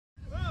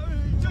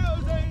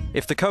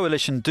If the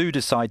coalition do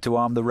decide to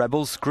arm the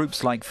rebels,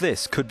 groups like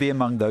this could be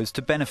among those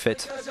to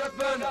benefit.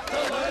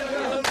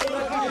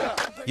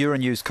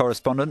 Euronews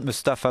correspondent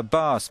Mustafa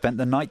Bağ spent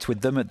the night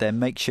with them at their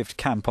makeshift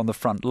camp on the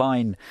front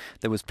line.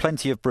 There was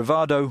plenty of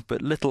bravado,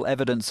 but little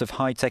evidence of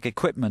high-tech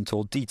equipment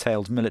or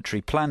detailed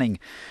military planning.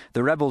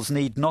 The rebels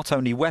need not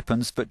only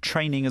weapons, but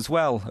training as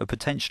well, a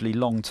potentially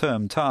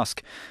long-term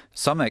task.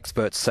 Some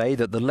experts say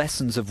that the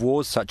lessons of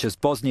wars such as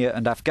Bosnia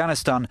and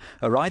Afghanistan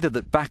are either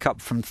that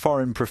backup from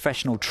foreign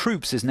professional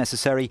troops is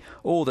necessary,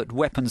 or that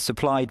weapons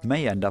supplied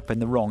may end up in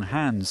the wrong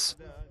hands.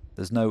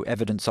 There's no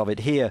evidence of it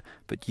here,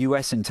 but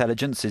US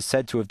intelligence is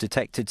said to have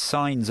detected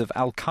signs of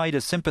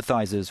al-Qaeda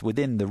sympathizers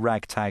within the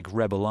ragtag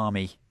rebel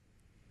army.